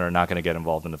Christian are not going to get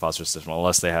involved in the foster system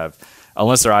unless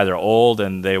they're either old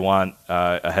and they want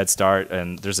a head start.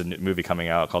 And there's a movie coming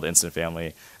out called Instant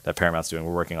Family that Paramount's doing.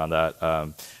 We're working on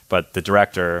that. But the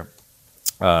director,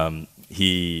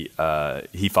 he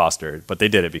fostered, but they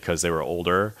did it because they were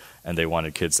older and they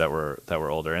wanted kids that were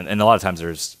older. And a lot of times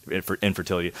there's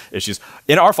infertility issues.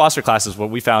 In our foster classes, what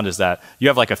we found is that you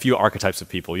have like a few archetypes of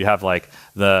people. You have like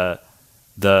the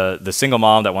single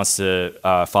mom that wants to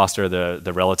foster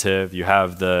the relative. You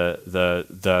have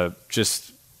the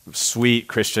just sweet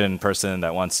Christian person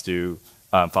that wants to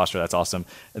foster. That's awesome.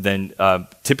 And then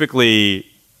typically,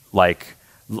 like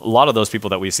a lot of those people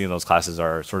that we see in those classes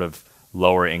are sort of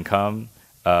lower income,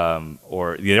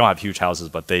 or they don't have huge houses,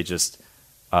 but they just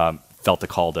felt the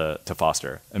call to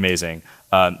foster. Amazing.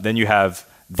 Then you have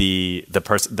the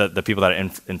people that are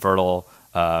infertile,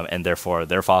 and therefore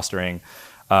they're fostering.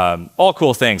 All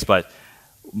cool things, but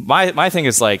my thing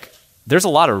is like there's a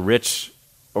lot of rich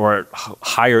or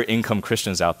higher income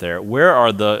Christians out there. Where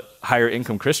are the higher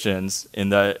income Christians in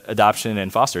the adoption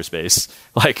and foster space?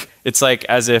 Like it's like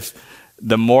as if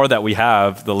the more that we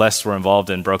have, the less we're involved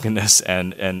in brokenness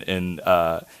and in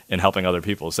helping other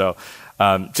people. So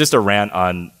just a rant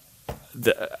on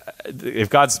if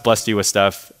God's blessed you with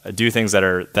stuff, do things that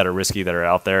are risky, that are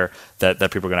out there, that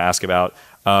people are going to ask about.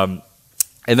 And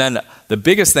then the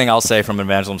biggest thing I'll say from an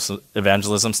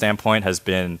evangelism standpoint has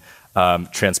been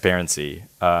transparency,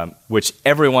 which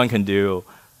everyone can do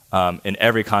in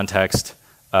every context,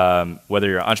 whether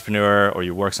you're an entrepreneur or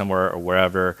you work somewhere or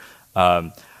wherever.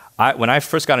 When I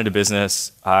first got into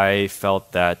business, I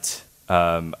felt that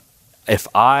if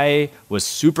I was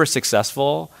super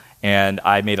successful and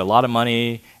I made a lot of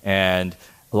money and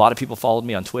a lot of people followed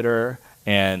me on Twitter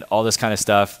and all this kind of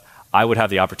stuff, I would have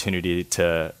the opportunity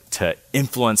to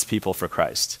influence people for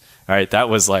Christ. All right, that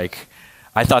was like,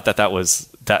 I thought that was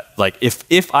like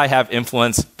if I have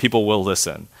influence, people will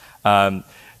listen.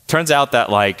 Turns out that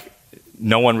like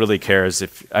no one really cares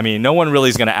no one really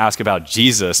is going to ask about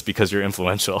Jesus because you're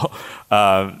influential.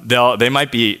 They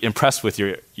might be impressed with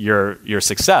your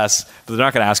success, but they're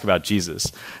not going to ask about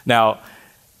Jesus. Now,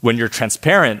 when you're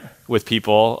transparent with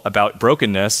people about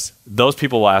brokenness, those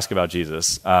people will ask about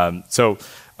Jesus. I'm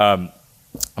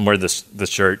wearing this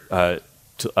shirt,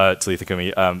 Talitha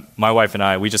Kumi. My wife and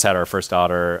I, we just had our first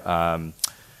daughter,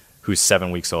 who's 7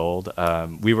 weeks old.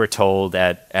 We were told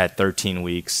at 13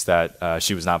 weeks that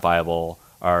she was not viable.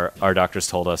 Our doctors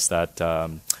told us that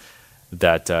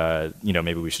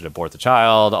maybe we should abort the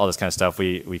child, all this kind of stuff.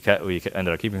 We ended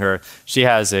up keeping her. She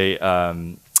has she's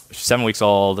 7 weeks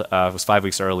old, was 5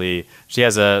 weeks early. She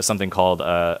has something called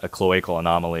a cloacal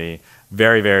anomaly.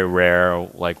 Very, very rare,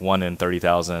 like 1 in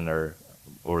 30,000 or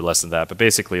less than that. But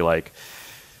basically, like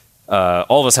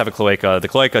all of us have a cloaca. The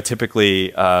cloaca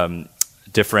typically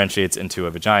differentiates into a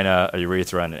vagina, a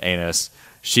urethra, and an anus.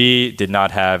 She did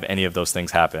not have any of those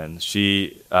things happen.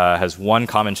 She has one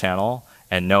common channel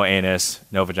and no anus,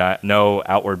 no vagina, no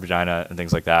outward vagina, and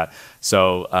things like that.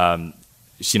 So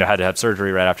she had to have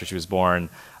surgery right after she was born.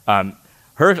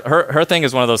 Her thing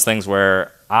is one of those things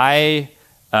where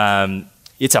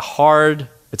it's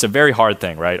a very hard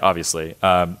thing, right? Obviously,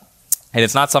 and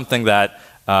it's not something that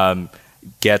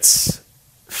gets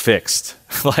fixed.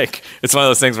 Like it's one of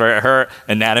those things where her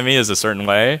anatomy is a certain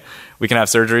way. We can have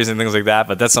surgeries and things like that,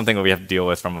 but that's something that we have to deal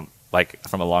with from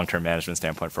a long-term management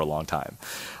standpoint for a long time.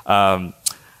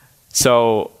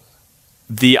 So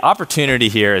the opportunity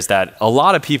here is that a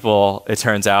lot of people, it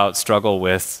turns out, struggle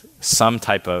with some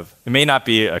type of, it may not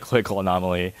be a clinical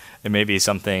anomaly, it may be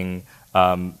something,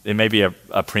 it may be a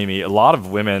preemie. A lot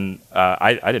of women,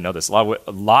 I didn't know this, a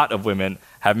lot of women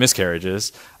have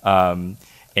miscarriages,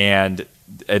 and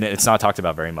it's not talked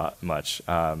about very much.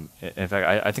 In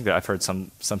fact, I think that I've heard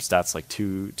some stats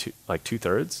like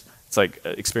two-thirds. It's like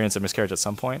experience a miscarriage at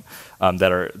some point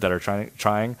that are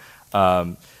trying.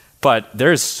 But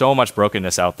there's so much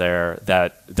brokenness out there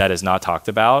that is not talked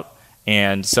about.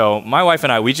 And so my wife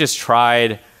and I, we just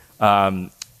tried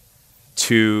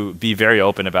to be very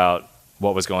open about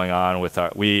what was going on with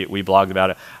our. We blogged about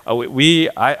it.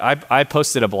 I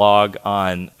posted a blog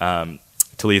on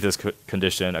Talitha's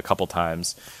condition a couple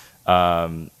times,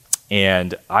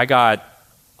 and I got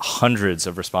hundreds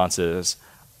of responses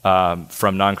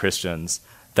from non-Christians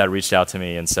that reached out to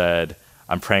me and said,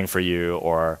 I'm praying for you,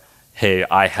 or, hey,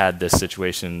 I had this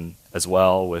situation as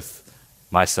well with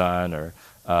my son, or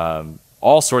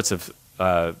all sorts of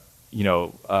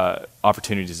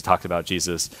opportunities to talk about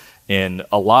Jesus in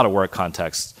a lot of work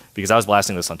contexts, because I was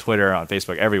blasting this on Twitter, on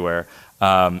Facebook, everywhere.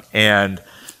 And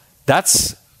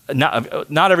that's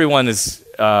not everyone is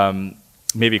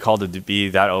maybe called to be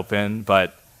that open,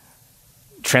 but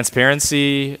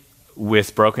transparency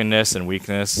with brokenness and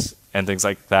weakness and things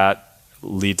like that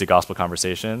lead to gospel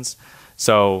conversations.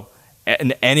 So,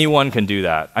 and anyone can do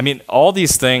that. I mean, all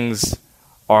these things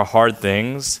are hard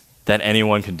things that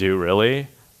anyone can do, really.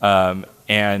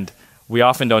 And we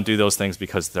often don't do those things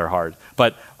because they're hard.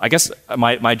 But I guess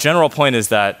my general point is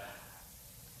that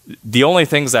the only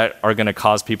things that are going to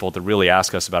cause people to really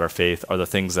ask us about our faith are the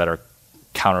things that are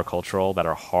countercultural, that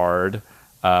are hard.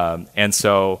 And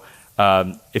so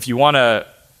if you want to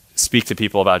speak to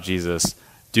people about Jesus,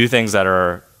 do things that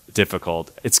are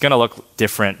difficult. It's going to look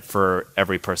different for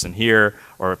every person here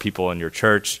or people in your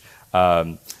church.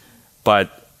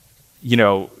 But,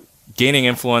 gaining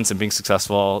influence and being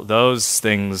successful, those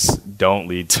things don't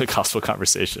lead to gospel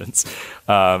conversations.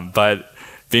 But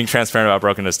being transparent about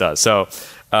brokenness does. So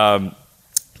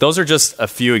those are just a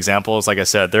few examples. Like I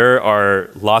said, there are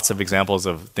lots of examples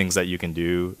of things that you can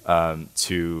do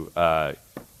to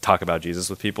talk about Jesus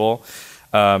with people.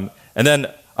 And then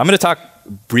I'm going to talk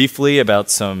briefly about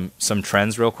some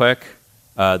trends real quick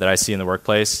that I see in the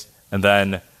workplace. And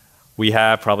then we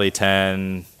have probably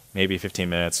 10, maybe 15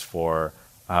 minutes for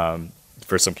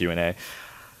some Q&A,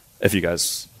 if you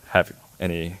guys have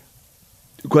any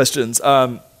questions.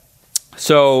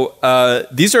 So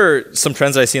these are some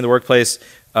trends that I see in the workplace.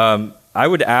 I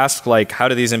would ask, how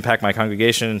do these impact my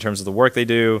congregation in terms of the work they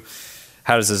do?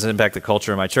 How does this impact the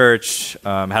culture of my church?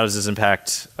 How does this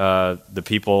impact the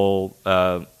people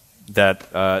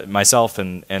that myself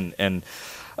and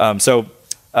so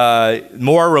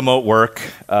more remote work.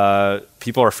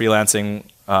 People are freelancing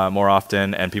more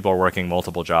often, and people are working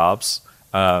multiple jobs.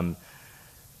 I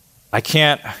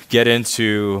can't get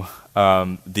into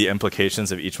the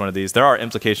implications of each one of these. There are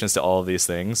implications to all of these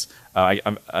things.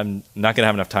 I'm not going to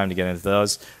have enough time to get into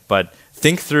those, but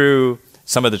think through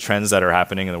some of the trends that are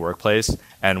happening in the workplace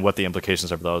and what the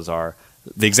implications of those are.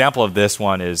 The example of this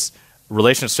one is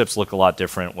relationships look a lot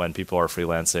different when people are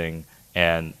freelancing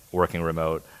and working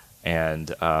remote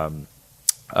and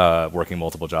working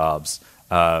multiple jobs.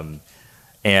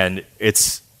 And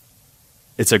it's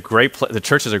a great the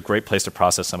church is a great place to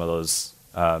process some of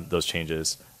those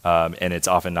changes, and it's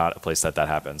often not a place that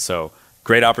happens. So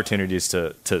great opportunities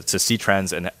to see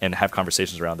trends and have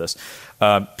conversations around this.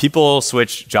 People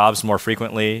switch jobs more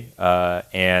frequently,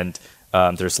 and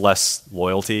there's less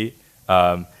loyalty.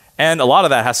 And a lot of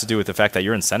that has to do with the fact that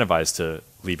you're incentivized to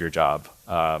leave your job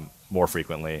more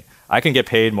frequently. I can get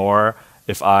paid more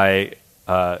if I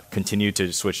continue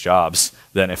to switch jobs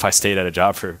than if I stayed at a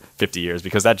job for 50 years,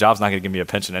 because that job's not going to give me a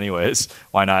pension anyways.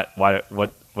 Why not?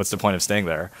 What's the point of staying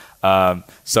there?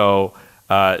 So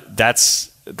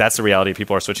that's the reality.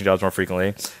 People are switching jobs more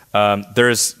frequently.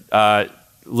 There's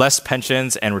less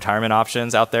pensions and retirement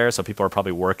options out there, so people are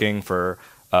probably working for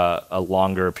a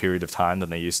longer period of time than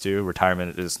they used to.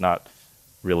 Retirement is not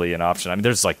really an option. I mean,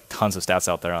 there's tons of stats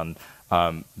out there on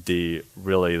the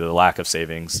lack of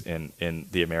savings in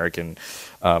the American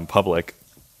public.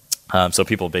 So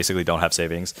people basically don't have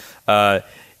savings.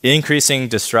 Increasing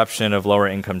disruption of lower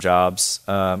income jobs.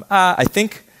 I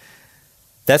think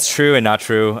that's true and not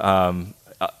true.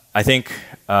 I think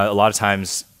a lot of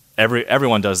times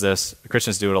everyone does this.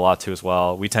 Christians do it a lot too as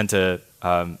well. We tend to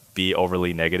be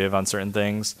overly negative on certain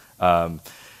things.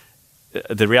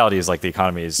 The reality is the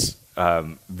economy is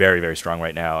very, very strong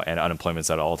right now, and unemployment's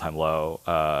at an all-time low.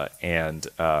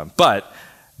 But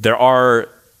there are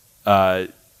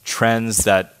trends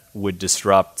that would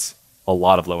disrupt a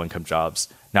lot of low-income jobs.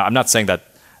 Now, I'm not saying that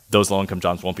those low-income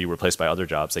jobs won't be replaced by other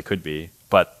jobs. They could be,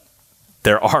 but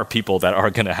there are people that are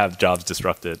going to have jobs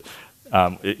disrupted.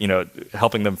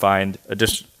 Helping them find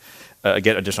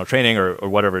get additional training or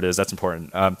whatever it is, that's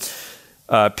important.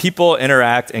 People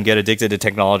interact and get addicted to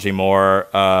technology more.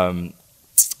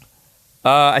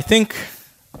 I think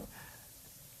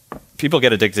people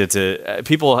get addicted to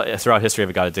people throughout history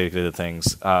have got addicted to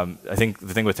things. I think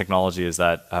the thing with technology is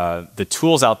that the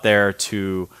tools out there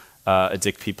to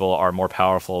addict people are more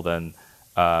powerful than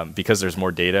because there's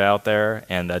more data out there,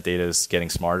 and that data is getting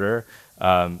smarter.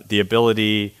 The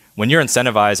ability, when you're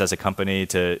incentivized as a company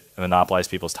to monopolize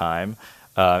people's time,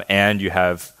 and you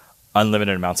have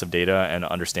unlimited amounts of data and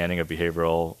understanding of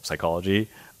behavioral psychology,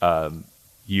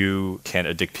 you can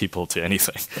addict people to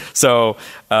anything. So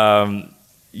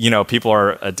people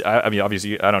are, I mean,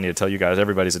 obviously, I don't need to tell you guys,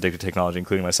 everybody's addicted to technology,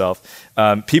 including myself.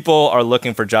 People are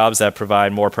looking for jobs that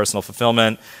provide more personal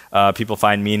fulfillment. People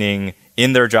find meaning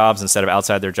in their jobs instead of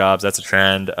outside their jobs. That's a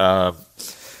trend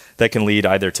that can lead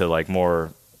either to like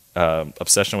more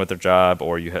obsession with their job,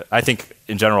 or I think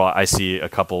in general, I see a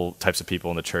couple types of people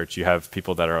in the church. You have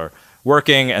people that are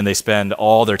working and they spend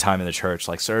all their time in the church,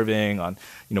 like serving on,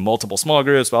 multiple small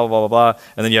groups, blah, blah, blah, blah, blah.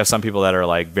 And then you have some people that are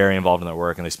like very involved in their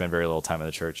work and they spend very little time in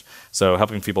the church. So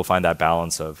helping people find that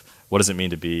balance of what does it mean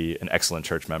to be an excellent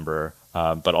church member,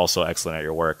 but also excellent at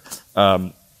your work.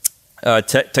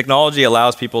 Technology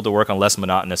allows people to work on less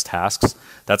monotonous tasks.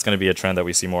 That's going to be a trend that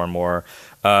we see more and more.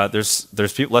 There's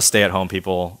people, less stay-at-home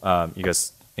people. You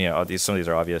guys, some of these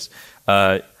are obvious.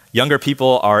 Younger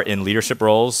people are in leadership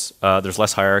roles. There's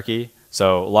less hierarchy.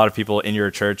 So a lot of people in your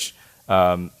church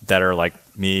that are like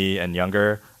me and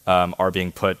younger are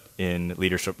being put in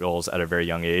leadership roles at a very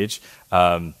young age.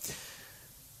 I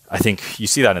think you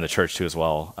see that in the church too as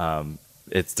well.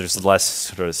 There's less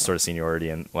sort of seniority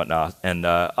and whatnot. And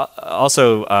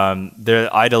also the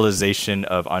idolization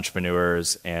of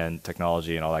entrepreneurs and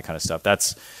technology and all that kind of stuff.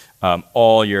 That's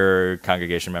all your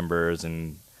congregation members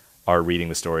and are reading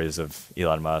the stories of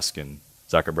Elon Musk and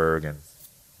Zuckerberg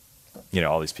and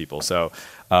all these people. So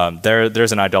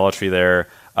there's an idolatry there.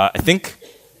 I think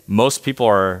most people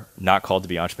are not called to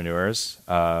be entrepreneurs,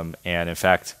 and in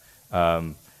fact,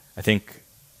 I think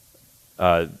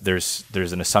there's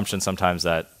an assumption sometimes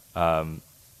that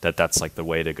that's like the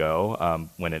way to go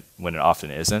when it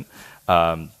often isn't.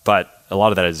 But a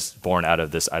lot of that is born out of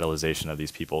this idolization of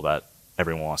these people that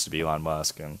everyone wants to be Elon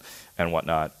Musk and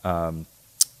whatnot.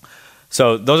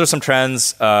 So those are some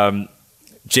trends.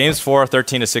 James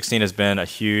 4:13-16 has been a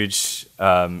huge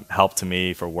help to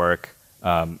me for work.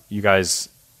 You guys,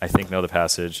 I think, know the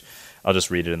passage. I'll just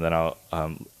read it and then I'll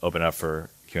open up for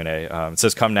Q&A. It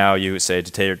says, "Come now, you say,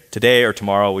 today or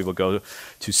tomorrow we will go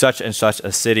to such and such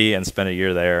a city and spend a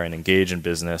year there and engage in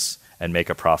business and make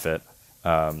a profit."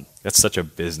 That's such a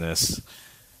business,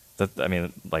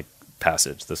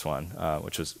 passage, this one,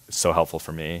 which was so helpful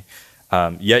for me.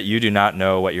 "Yet you do not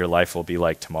know what your life will be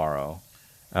like tomorrow."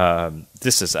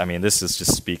 This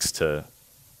just speaks to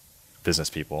business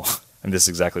people. And this is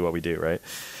exactly what we do, right?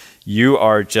 "You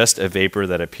are just a vapor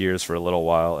that appears for a little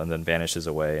while and then vanishes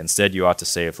away. Instead, you ought to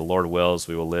say, if the Lord wills,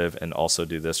 we will live and also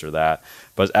do this or that.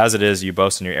 But as it is, you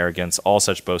boast in your arrogance. All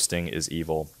such boasting is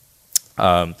evil."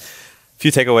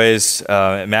 Few takeaways.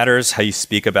 It matters how you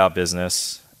speak about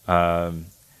business.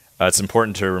 It's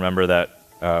important to remember that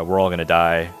we're all going to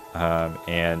die.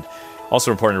 And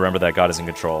also important to remember that God is in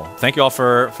control. Thank you all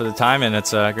for the time, and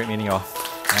it's great meeting you all.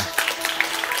 Yeah.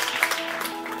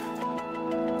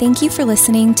 Thank you for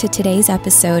listening to today's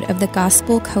episode of the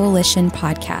Gospel Coalition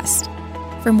podcast.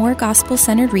 For more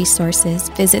gospel-centered resources,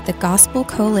 visit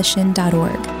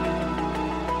thegospelcoalition.org.